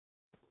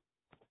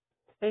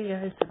Hey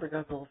guys, Super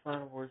Godzilla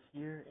Final Wars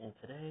here, and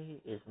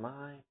today is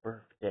my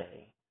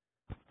birthday.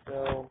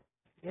 So,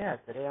 yeah,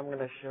 today I'm going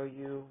to show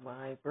you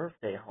my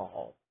birthday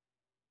haul.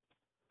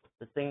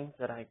 The things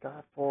that I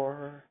got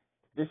for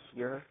this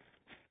year.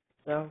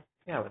 So,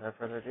 yeah, without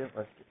further ado,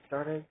 let's get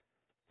started.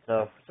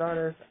 So, for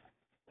starters,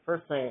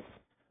 first thing,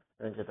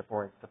 I'm going to get the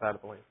boring stuff out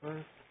of the way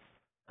first.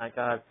 I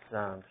got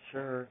some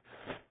shirts,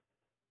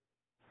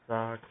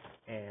 socks,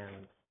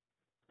 and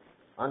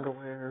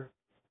underwear.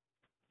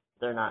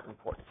 They're not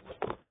important.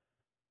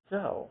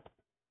 So,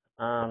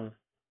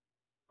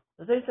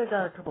 the things I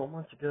got a couple of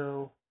months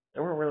ago, they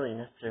weren't really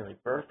necessarily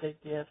birthday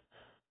gifts,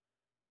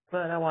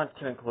 but I wanted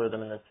to include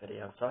them in this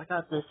video. So I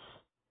got this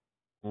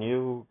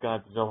new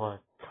Godzilla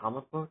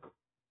comic book.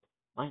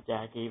 My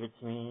dad gave it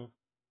to me.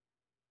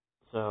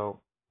 So,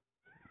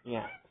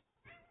 yeah.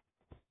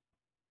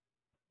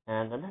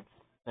 And the next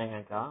thing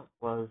I got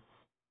was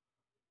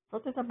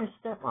something that my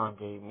stepmom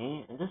gave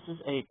me, and this is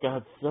a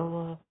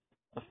Godzilla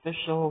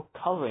official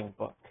coloring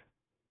book.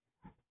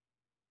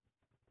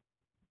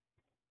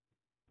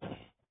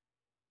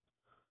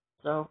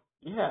 So,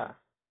 yeah.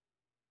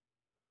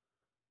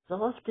 So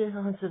let's get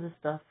on to the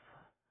stuff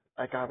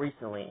I got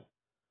recently.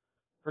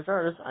 For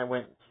starters, I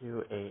went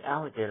to a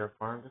alligator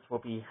farm. This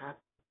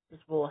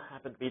will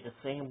happen to be the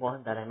same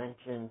one that I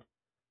mentioned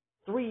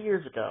 3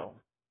 years ago.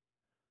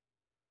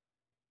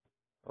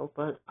 Oh,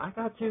 but I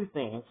got two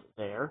things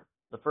there.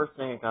 The first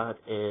thing I got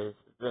is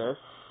this,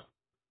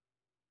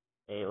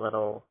 a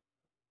little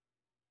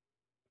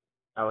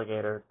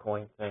alligator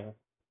coin thing,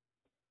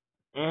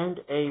 and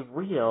a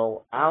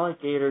real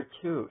alligator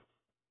tooth.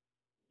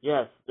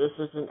 Yes, this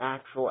is an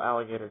actual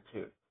alligator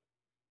tooth.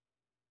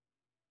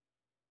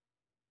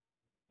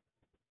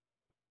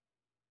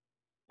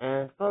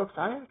 And folks,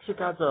 I actually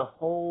got to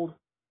hold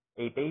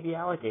a baby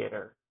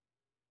alligator.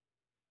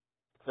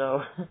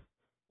 So,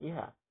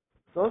 yeah.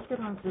 So let's get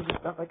on to the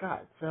stuff I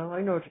got. So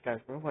I know what you guys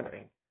were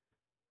wondering.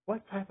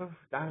 What type of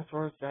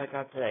dinosaurs did I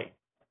got today?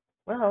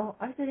 Well,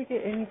 I didn't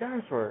get any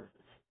dinosaurs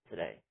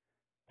today.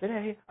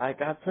 Today, I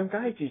got some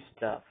Kaiju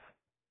stuff.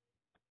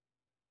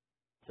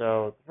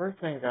 So, the first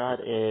thing I got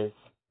is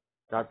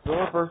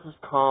Godzilla vs.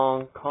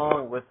 Kong,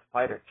 Kong with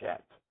fighter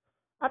jets.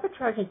 I've been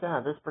tracking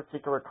down this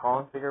particular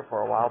Kong figure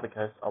for a while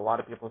because a lot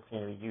of people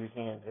seem to be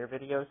using it in their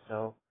videos,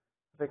 so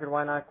I figured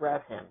why not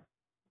grab him.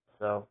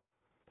 So,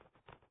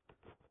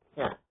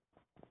 yeah.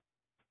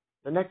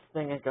 The next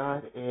thing I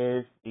got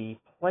is the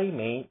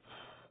Playmates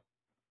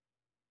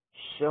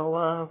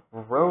Showa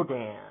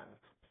Rodan.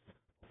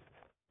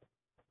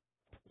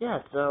 Yeah,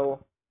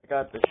 so I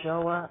got the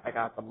Showa, I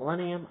got the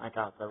Millennium, I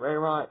got the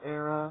Reiwa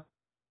era.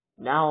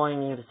 Now all I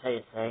need to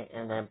say,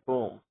 and then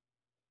boom.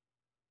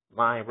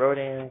 My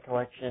Rodan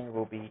collection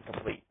will be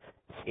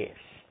complete-ish.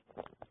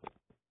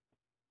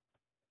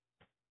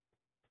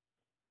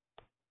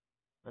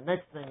 The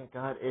next thing I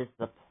got is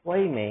the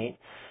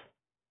Playmates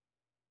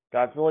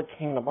Godzilla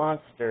King of the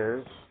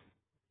Monsters,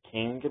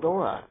 King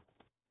Ghidorah.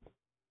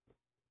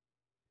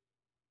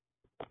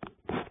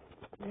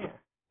 Yeah,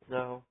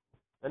 so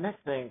the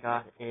next thing I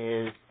got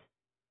is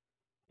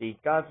the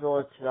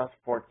Godzilla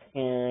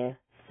 2014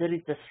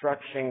 City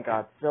Destruction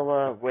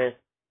Godzilla with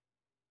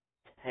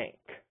tank.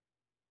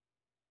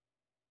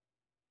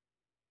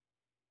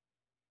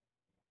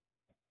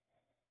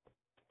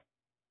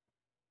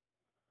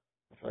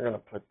 So I'm going to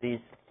put these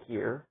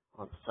here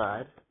on the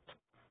side.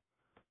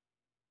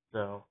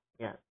 So,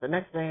 yeah, the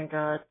next thing I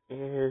got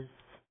is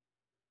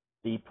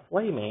the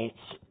Playmates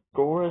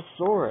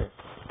Gorosaurus.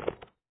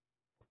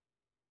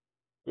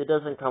 It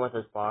doesn't come with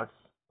this box,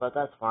 but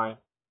that's fine.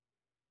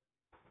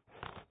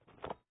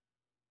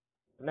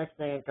 The next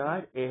thing I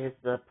got is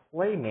the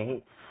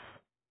Playmates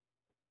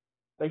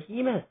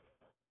Behemoth.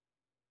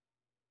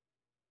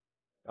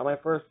 Got my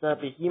first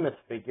Behemoth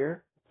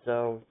figure,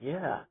 so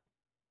yeah.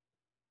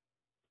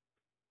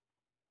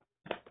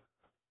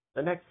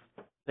 The next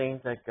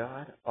things I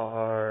got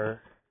are,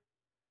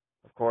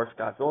 of course,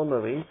 Godzilla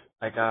movies.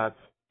 I got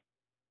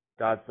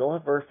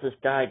Godzilla vs.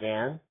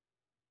 Gigan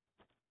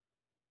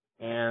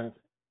and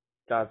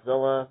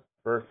Godzilla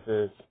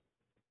vs.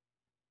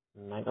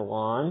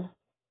 Megalon.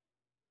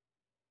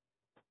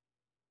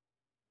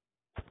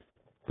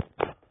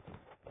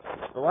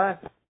 The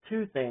last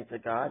two things I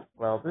got,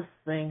 well, this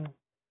thing,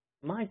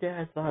 my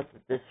dad thought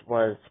that this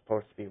was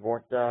supposed to be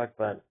Warthog,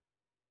 but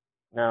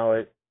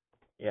no,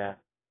 yeah.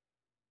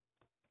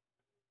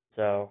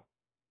 So,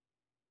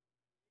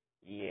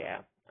 yeah,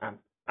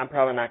 I'm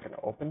probably not going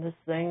to open this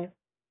thing.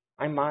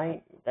 I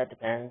might, that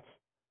depends.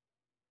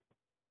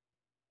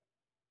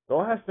 The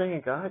last thing I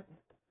got,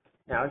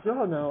 now as you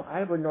all know,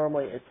 I would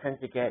normally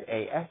attempt to get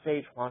a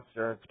SH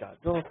Monsters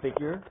Godzilla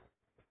figure,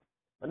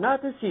 but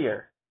not this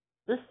year.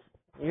 This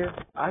year,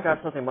 I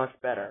got something much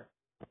better,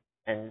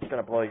 and it's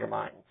going to blow your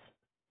minds.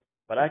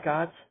 But I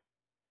got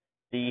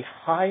the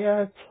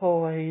Hiya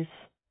Toys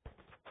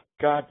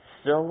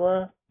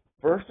Godzilla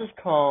vs.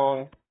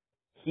 Kong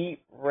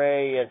Heat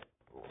Ray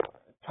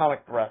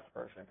Atomic Breath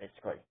version,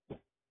 basically.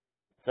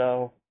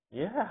 So,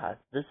 yeah,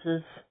 this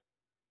is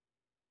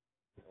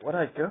what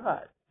I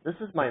got. This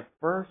is my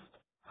first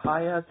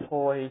Hiya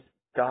Toys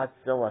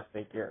Godzilla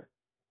figure.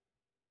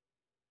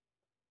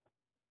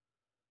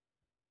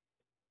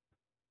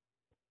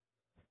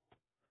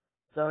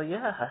 So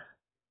yeah,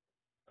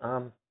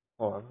 hold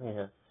on, let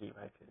me see if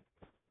I can.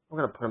 I'm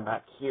gonna put him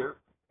back here.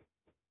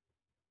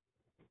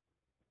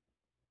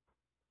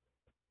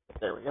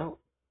 There we go.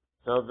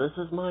 So this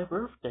is my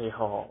birthday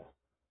haul.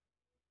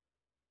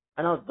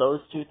 I know those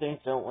two things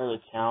don't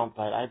really count,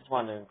 but I just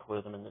wanted to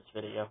include them in this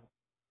video.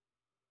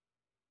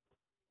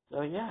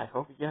 So yeah, I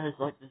hope you guys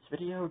liked this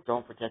video.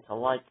 Don't forget to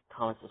like,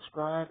 comment,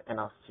 subscribe, and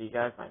I'll see you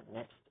guys in my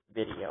next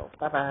video.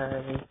 Bye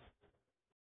bye.